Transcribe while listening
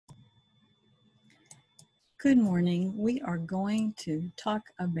Good morning. We are going to talk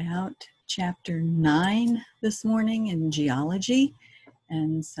about chapter 9 this morning in geology.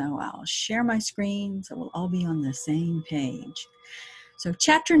 And so I'll share my screen so we'll all be on the same page. So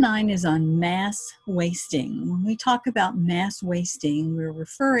chapter 9 is on mass wasting. When we talk about mass wasting, we're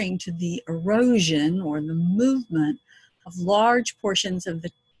referring to the erosion or the movement of large portions of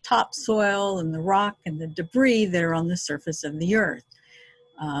the topsoil and the rock and the debris that are on the surface of the earth.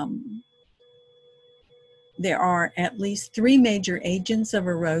 There are at least three major agents of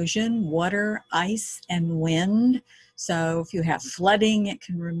erosion: water, ice, and wind. So if you have flooding, it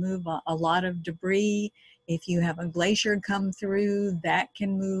can remove a lot of debris. If you have a glacier come through, that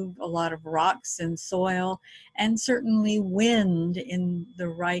can move a lot of rocks and soil. And certainly wind in the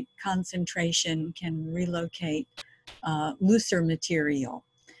right concentration can relocate looser material.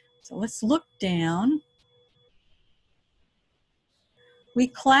 So let's look down. We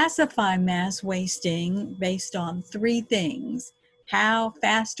classify mass wasting based on three things. How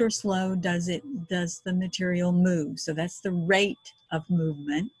fast or slow does the material move? So that's the rate of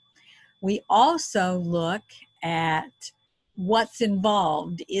movement. We also look at what's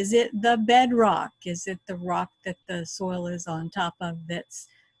involved. Is it the bedrock? Is it the rock that the soil is on top of that's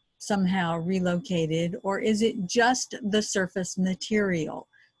somehow relocated? Or is it just the surface material,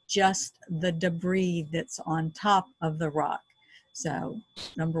 just the debris that's on top of the rock? So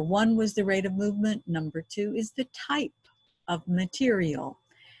number one was the rate of movement. Number two is the type of material.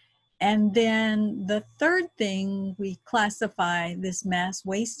 And then the third thing we classify this mass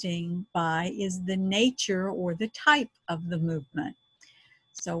wasting by is the nature or the type of the movement.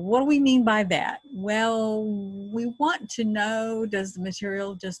 So what do we mean by that? Well, we want to know, does the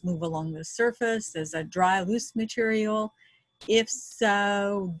material just move along the surface as a dry, loose material? If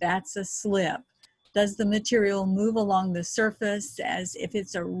so, that's a slip. Does the material move along the surface as if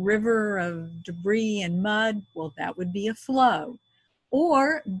it's a river of debris and mud? Well, that would be a flow.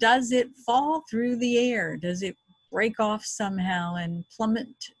 Or does it fall through the air? Does it break off somehow and plummet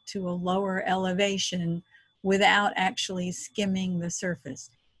to a lower elevation without actually skimming the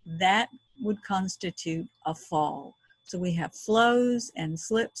surface? That would constitute a fall. So we have flows and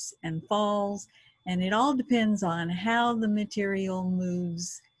slips and falls, and it all depends on how the material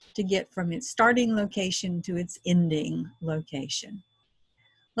moves to get from its starting location to its ending location.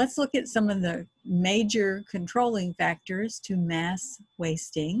 Let's look at some of the major controlling factors to mass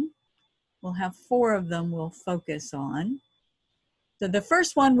wasting. We'll have 4 of them we'll focus on. So the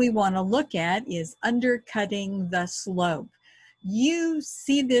first one we want to look at is undercutting the slope. You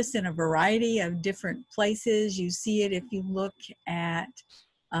see this in a variety of different places. You see it if you look at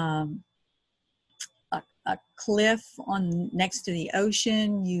a cliff next to the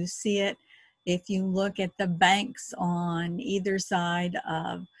ocean. You see it if you look at the banks on either side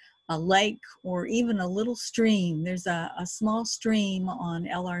of a lake or even a little stream. There's a small stream on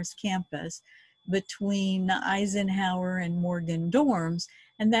LR's campus between Eisenhower and Morgan dorms,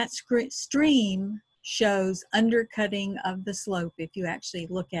 and that stream shows undercutting of the slope if you actually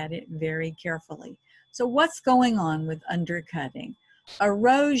look at it very carefully. So what's going on with undercutting?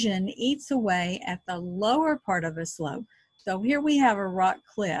 Erosion eats away at the lower part of a slope. So here we have a rock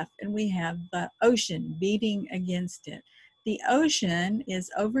cliff and we have the ocean beating against it. The ocean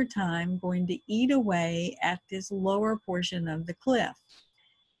is over time going to eat away at this lower portion of the cliff.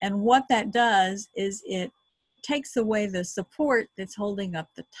 And what that does is it takes away the support that's holding up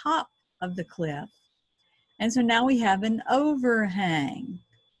the top of the cliff. And so now we have an overhang.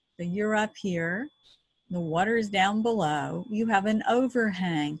 So you're up here. The water is down below. You have an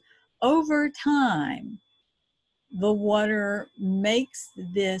overhang. Over time, the water makes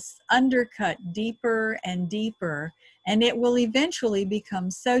this undercut deeper and deeper, and it will eventually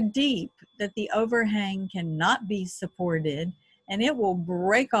become so deep that the overhang cannot be supported, and it will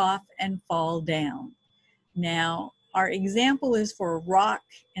break off and fall down. Now, our example is for rock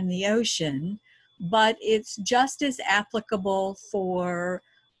in the ocean, but it's just as applicable for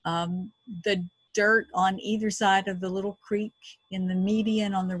the dirt on either side of the little creek in the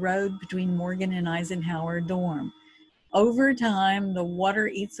median on the road between Morgan and Eisenhower dorm. Over time, the water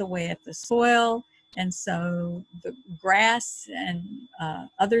eats away at the soil, and so the grass and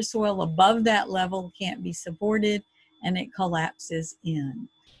other soil above that level can't be supported, and it collapses in.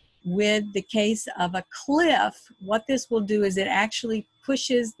 With the case of a cliff, what this will do is it actually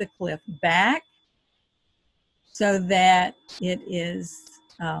pushes the cliff back so that it is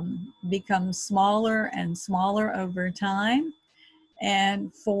becomes smaller and smaller over time.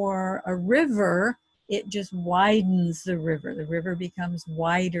 And for a river, it just widens the river. The river becomes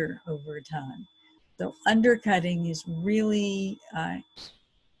wider over time. So undercutting is really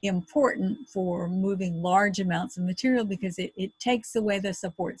important for moving large amounts of material because it takes away the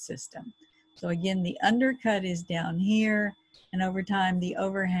support system. So again, the undercut is down here, and over time the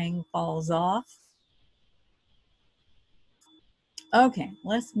overhang falls off. Okay,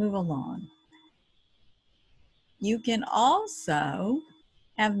 let's move along. You can also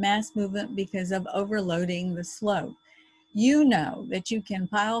have mass movement because of overloading the slope. You know that you can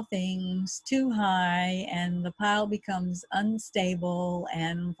pile things too high and the pile becomes unstable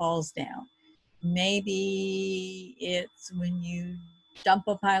and falls down. Maybe it's when you dump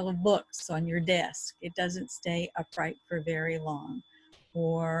a pile of books on your desk. It doesn't stay upright for very long.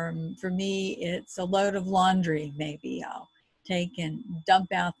 Or for me, it's a load of laundry. Maybe I'll take and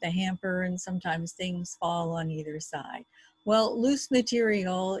dump out the hamper and sometimes things fall on either side. Well, loose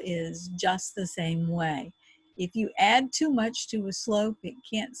material is just the same way. If you add too much to a slope, it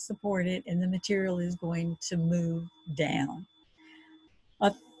can't support it and the material is going to move down.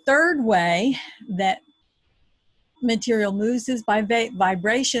 A third way that material moves is by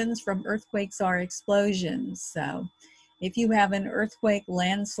vibrations from earthquakes or explosions. So if you have an earthquake,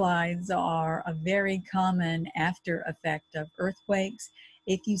 landslides are a very common after effect of earthquakes.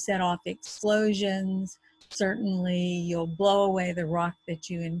 If you set off explosions, certainly you'll blow away the rock that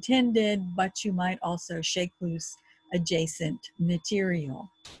you intended, but you might also shake loose adjacent material.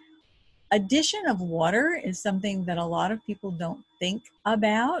 Addition of water is something that a lot of people don't think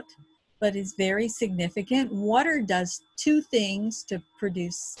about, but is very significant. Water does two things to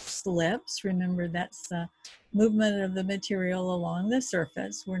produce slips. Remember, that's the movement of the material along the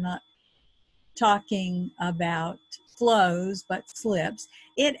surface. We're not talking about flows, but slips.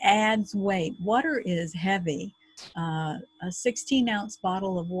 It adds weight. Water is heavy. A 16-ounce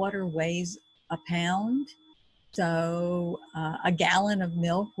bottle of water weighs a pound. So a gallon of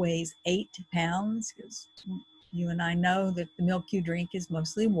milk weighs 8 pounds, because you and I know that the milk you drink is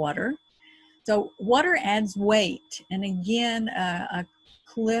mostly water. So water adds weight. And again, a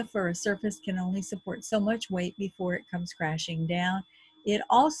cliff or a surface can only support so much weight before it comes crashing down. It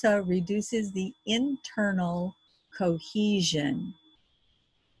also reduces the internal cohesion.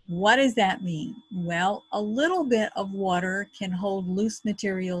 What does that mean? Well, a little bit of water can hold loose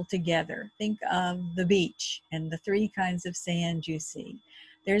material together. Think of the beach and the three kinds of sand you see.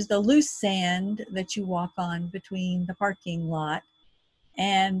 There's the loose sand that you walk on between the parking lot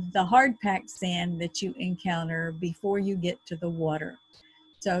and the hard-packed sand that you encounter before you get to the water.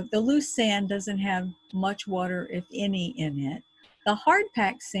 So the loose sand doesn't have much water, if any, in it. The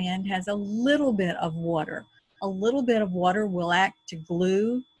hard-packed sand has a little bit of water. A little bit of water will act to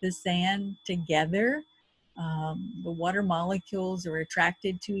glue the sand together. The water molecules are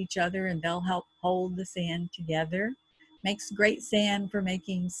attracted to each other and they'll help hold the sand together. Makes great sand for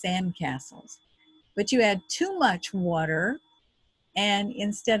making sand castles. But you add too much water and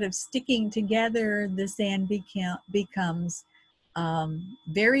instead of sticking together, the sand becomes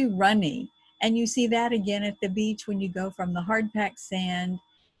very runny. And you see that again at the beach when you go from the hard-packed sand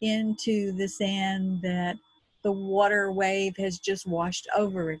into the sand that the water wave has just washed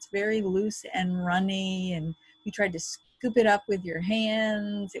over. It's very loose and runny, and you tried to scoop it up with your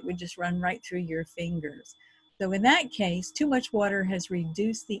hands, it would just run right through your fingers. So in that case, too much water has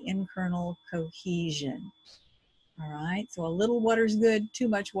reduced the internal cohesion. All right, so a little water is good, too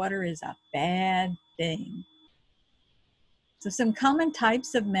much water is a bad thing. So some common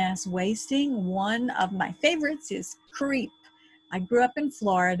types of mass wasting. One of my favorites is creep. I grew up in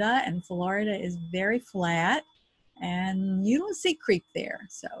Florida, and Florida is very flat, and you don't see creep there.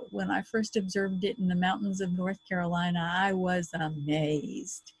 So when I first observed it in the mountains of North Carolina, I was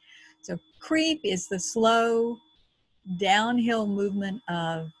amazed. So creep is the slow downhill movement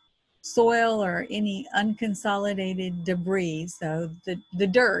of soil or any unconsolidated debris. So the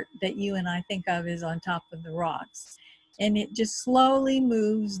dirt that you and I think of is on top of the rocks. And it just slowly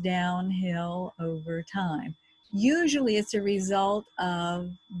moves downhill over time. Usually it's a result of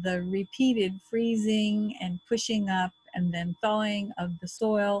the repeated freezing and pushing up and then thawing of the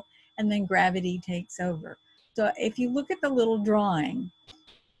soil, and then gravity takes over. So if you look at the little drawing,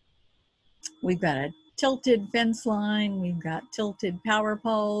 we've got a tilted fence line, we've got tilted power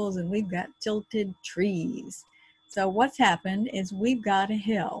poles, and we've got tilted trees. So what's happened is we've got a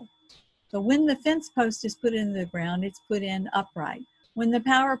hill. So when the fence post is put in the ground, it's put in upright. When the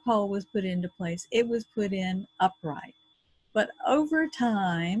power pole was put into place, it was put in upright. But over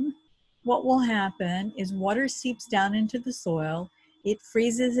time, what will happen is water seeps down into the soil, it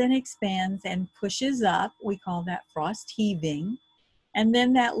freezes and expands and pushes up. We call that frost heaving. And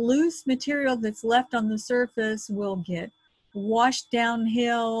then that loose material that's left on the surface will get washed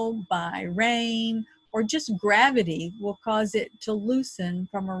downhill by rain or just gravity will cause it to loosen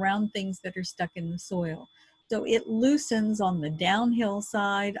from around things that are stuck in the soil. So it loosens on the downhill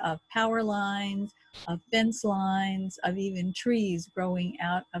side of power lines, of fence lines, of even trees growing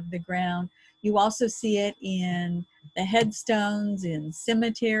out of the ground. You also see it in the headstones in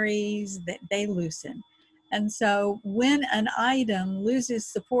cemeteries, that they loosen. And so when an item loses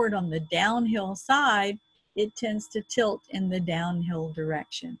support on the downhill side, it tends to tilt in the downhill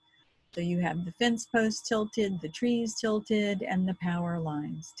direction. So you have the fence posts tilted, the trees tilted, and the power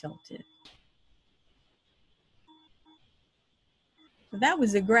lines tilted. So that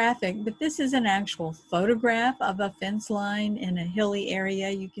was a graphic, but this is an actual photograph of a fence line in a hilly area.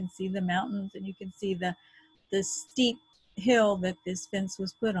 You can see the mountains and you can see the steep hill that this fence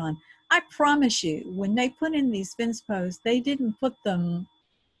was put on. I promise you, when they put in these fence posts, they didn't put them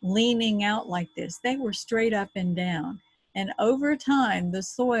leaning out like this. They were straight up and down. And over time, the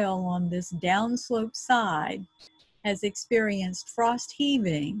soil on this downslope side has experienced frost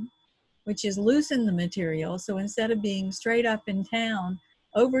heaving, which has loosened the material. So instead of being straight up and down,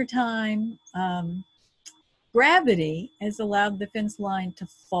 over time, gravity has allowed the fence line to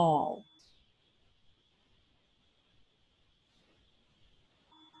fall.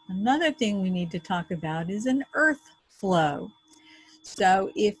 Another thing we need to talk about is an earth flow.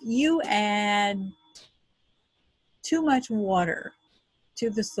 So if you add too much water to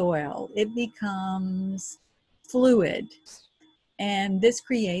the soil, it becomes fluid. And this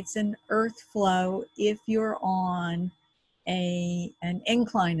creates an earth flow if you're on an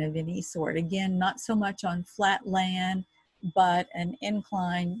incline of any sort. Again, not so much on flat land, but an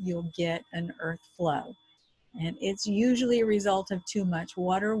incline, you'll get an earth flow. And it's usually a result of too much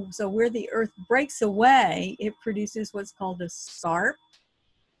water. So where the earth breaks away, it produces what's called a scarp.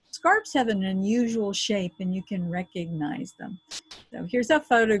 Scarps have an unusual shape and you can recognize them. So here's a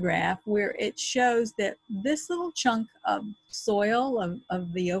photograph where it shows that this little chunk of soil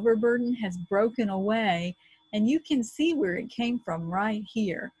of the overburden has broken away, and you can see where it came from right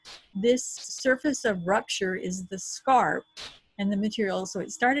here. This surface of rupture is the scarp and the material. So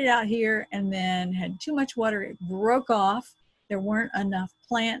it started out here and then had too much water, it broke off. There weren't enough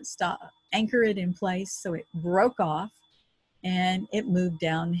plants to anchor it in place, so it broke off and it moved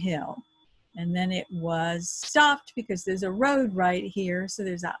downhill. And then it was stopped because there's a road right here, so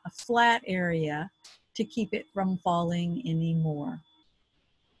there's a flat area to keep it from falling anymore.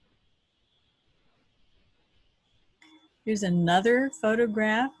 Here's another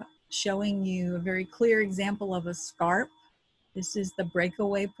photograph showing you a very clear example of a scarp. This is the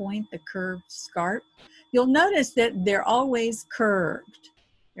breakaway point, the curved scarp. You'll notice that they're always curved.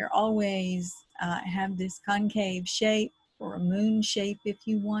 They're always have this concave shape, or a moon shape if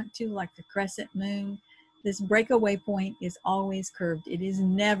you want to, like the crescent moon. This breakaway point is always curved. It is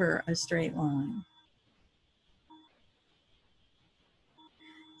never a straight line.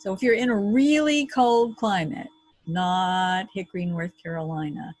 So if you're in a really cold climate, not Hickory, North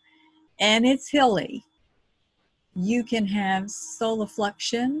Carolina, and it's hilly, you can have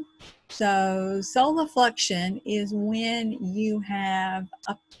solifluction. So solifluction is when you have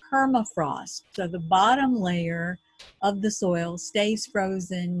a permafrost. So the bottom layer of the soil stays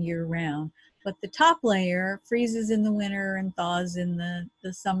frozen year-round, but the top layer freezes in the winter and thaws in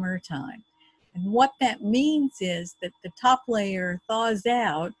the summertime. And what that means is that the top layer thaws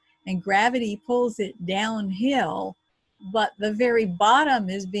out and gravity pulls it downhill, but the very bottom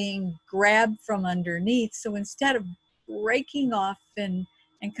is being grabbed from underneath. So instead of breaking off and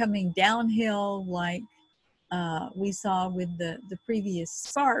coming downhill like we saw with the previous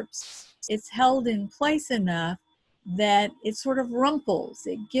scarps, it's held in place enough that it sort of rumples.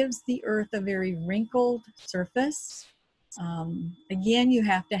 It gives the earth a very wrinkled surface. Again, you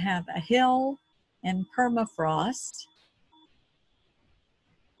have to have a hill and permafrost,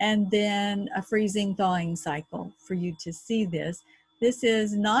 and then a freezing thawing cycle for you to see this. This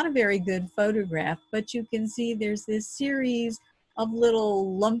is not a very good photograph, but you can see there's this series of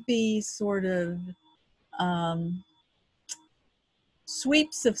little lumpy sort of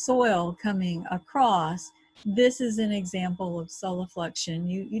sweeps of soil coming across. This is an example of solifluction.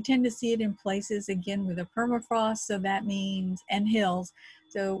 You tend to see it in places, again, with a permafrost, so that means, and hills.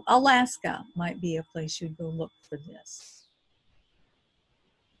 So Alaska might be a place you'd go look for this.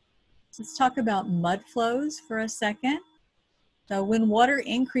 Let's talk about mud flows for a second. So when water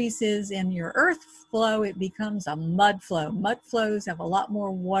increases in your earth flow, it becomes a mud flow. Mud flows have a lot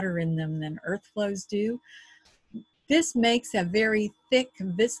more water in them than earth flows do. This makes a very thick,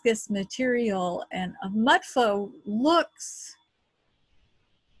 viscous material, and a mud flow looks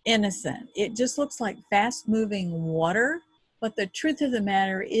innocent. It just looks like fast-moving water, But the truth of the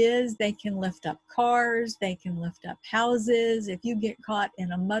matter is they can lift up cars, they can lift up houses. If you get caught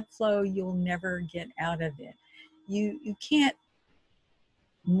in a mud flow, you'll never get out of it. You can't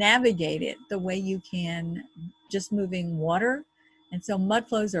navigate it the way you can just moving water. And so mud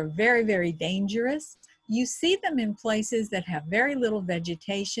flows are very, very dangerous. You see them in places that have very little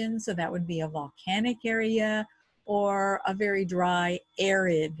vegetation, so that would be a volcanic area or a very dry,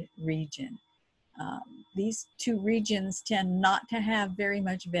 arid region. These two regions tend not to have very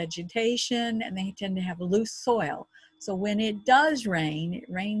much vegetation, and they tend to have loose soil. So when it does rain, it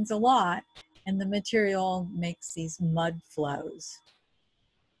rains a lot, and the material makes these mud flows.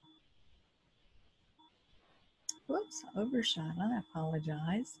 Whoops, overshot. I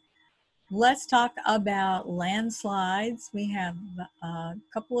apologize. Let's talk about landslides. We have a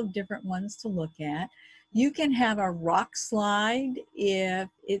couple of different ones to look at. You can have a rock slide if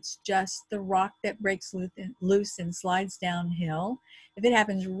it's just the rock that breaks loose and slides downhill. If it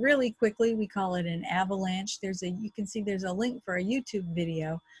happens really quickly, we call it an avalanche. You can see there's a link for a YouTube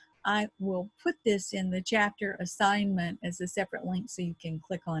video. I will put this in the chapter assignment as a separate link so you can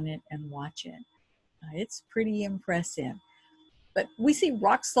click on it and watch it. It's pretty impressive. But we see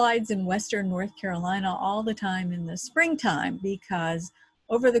rock slides in western North Carolina all the time in the springtime because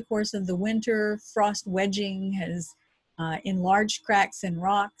over the course of the winter, frost wedging has enlarged cracks in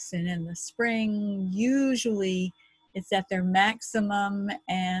rocks, and in the spring, usually it's at their maximum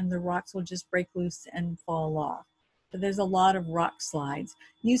and the rocks will just break loose and fall off. But there's a lot of rock slides.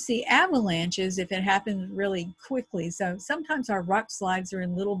 You see avalanches if it happens really quickly. So sometimes our rock slides are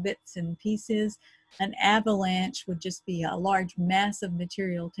in little bits and pieces. An avalanche would just be a large mass of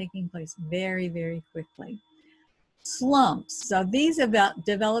material taking place very, very quickly. Slumps. So these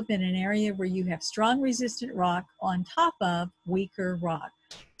develop in an area where you have strong resistant rock on top of weaker rock.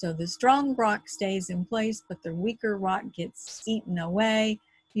 So the strong rock stays in place, but the weaker rock gets eaten away.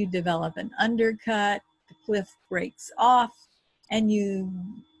 You develop an undercut, the cliff breaks off, and you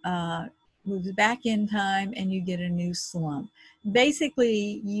move back in time and you get a new slump.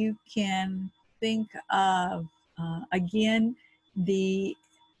 Basically, you can think of, again, the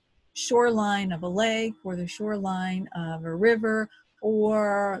shoreline of a lake or the shoreline of a river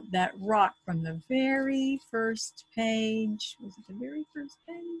or that rock from the very first page. Was it the very first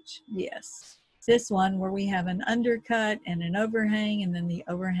page? Yes. This one where we have an undercut and an overhang, and then the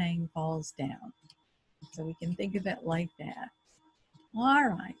overhang falls down. So we can think of it like that. All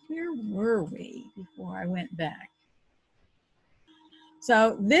right, where were we before I went back?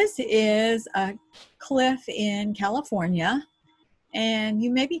 So this is a cliff in California, and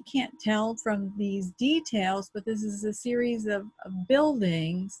you maybe can't tell from these details, but this is a series of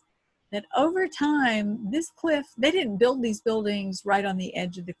buildings that over time, this cliff, they didn't build these buildings right on the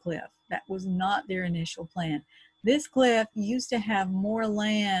edge of the cliff. That was not their initial plan. This cliff used to have more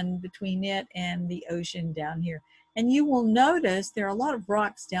land between it and the ocean down here. And you will notice there are a lot of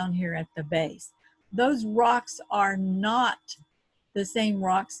rocks down here at the base. Those rocks are not the same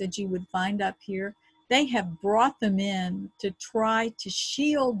rocks that you would find up here. They have brought them in to try to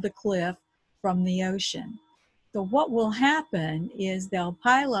shield the cliff from the ocean. So what will happen is they'll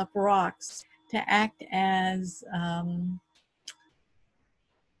pile up rocks to act as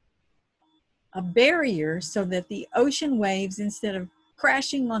a barrier so that the ocean waves, instead of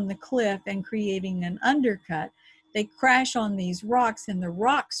crashing on the cliff and creating an undercut, they crash on these rocks, and the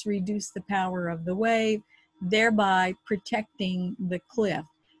rocks reduce the power of the wave, thereby protecting the cliff.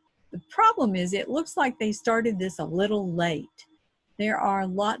 The problem is it looks like they started this a little late. There are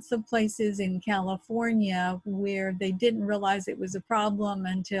lots of places in California where they didn't realize it was a problem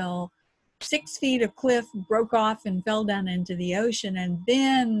until 6 feet of cliff broke off and fell down into the ocean, and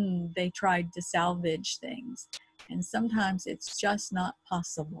then they tried to salvage things. And sometimes it's just not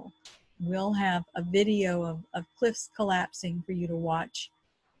possible. We'll have a video of cliffs collapsing for you to watch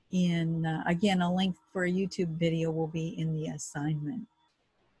in, again, a link for a YouTube video will be in the assignment.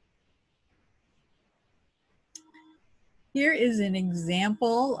 Here is an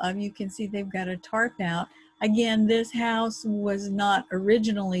example of, you can see they've got a tarp out. Again, this house was not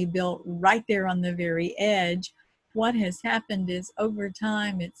originally built right there on the very edge. What has happened is over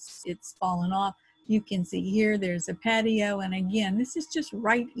time it's fallen off. You can see here there's a patio, and again, this is just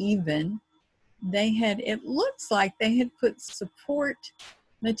right even. They had, it looks like they had put support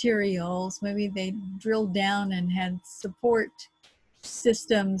materials, maybe they drilled down and had support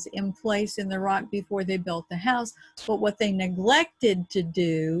systems in place in the rock before they built the house, but what they neglected to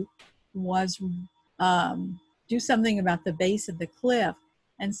do was do something about the base of the cliff.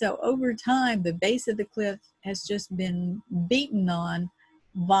 And so over time, the base of the cliff has just been beaten on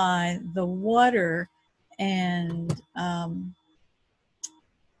by the water, and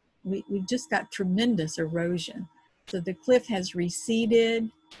we've just got tremendous erosion. So the cliff has receded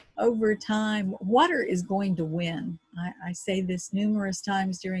over time. Water is going to win. I say this numerous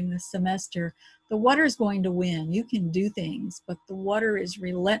times during the semester. The water is going to win. You can do things, but the water is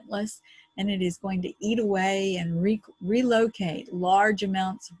relentless, and it is going to eat away and relocate large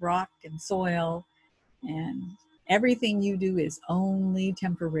amounts of rock and soil, and everything you do is only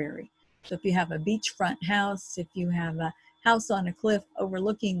temporary. So if you have a beachfront house, if you have a house on a cliff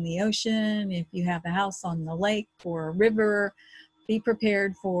overlooking the ocean, if you have a house on the lake or a river, be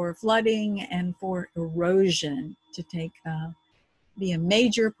prepared for flooding and for erosion to be a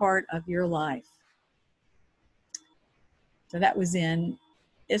major part of your life. So that was in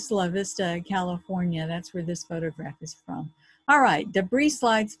Isla Vista, California. That's where this photograph is from. All right, debris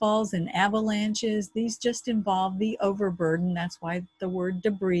slides, falls, and avalanches. These just involve the overburden. That's why the word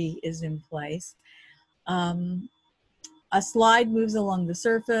debris is in place. A slide moves along the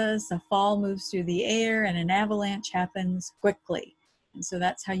surface, a fall moves through the air, and an avalanche happens quickly. And so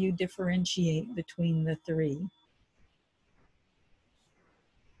that's how you differentiate between the three.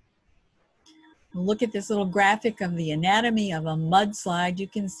 Look at this little graphic of the anatomy of a mudslide. You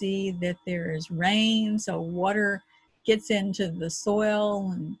can see that there is rain, so water gets into the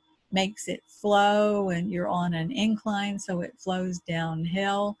soil and makes it flow, and you're on an incline, so it flows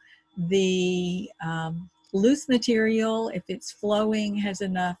downhill. The loose material, if it's flowing, has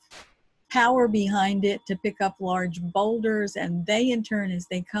enough power behind it to pick up large boulders, and they in turn, as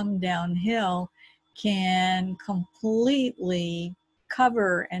they come downhill, can completely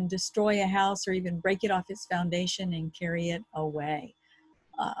cover and destroy a house or even break it off its foundation and carry it away.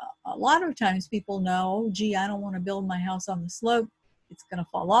 A lot of times people know, oh, gee, I don't want to build my house on the slope. It's going to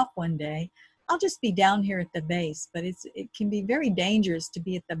fall off one day. I'll just be down here at the base. But it can be very dangerous to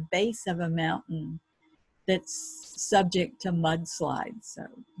be at the base of a mountain that's subject to mudslides. So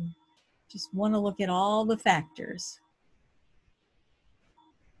just want to look at all the factors.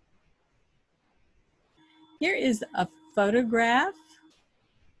 Here is a photograph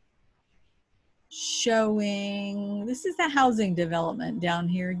showing, this is a housing development down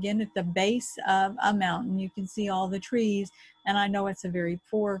here, again at the base of a mountain. You can see all the trees, and I know it's a very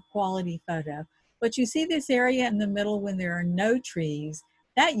poor quality photo. But you see this area in the middle when there are no trees,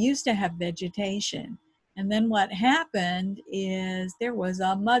 that used to have vegetation. And then what happened is there was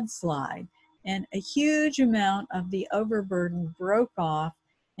a mudslide, and a huge amount of the overburden broke off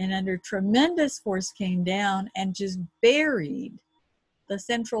and under tremendous force came down and just buried the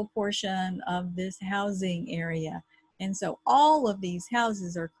central portion of this housing area. And so all of these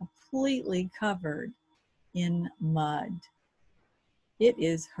houses are completely covered in mud. It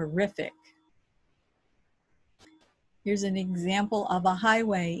is horrific. Here's an example of a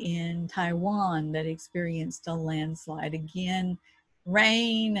highway in Taiwan that experienced a landslide. Again,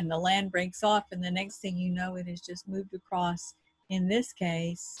 rain and the land breaks off, and the next thing you know, it has just moved across, in this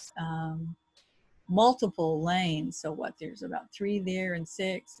case, multiple lanes. So what, there's about 3 there, and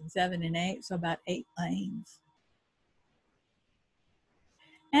 6 and 7 and 8, so about 8 lanes.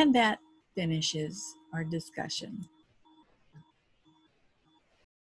 And that finishes our discussion.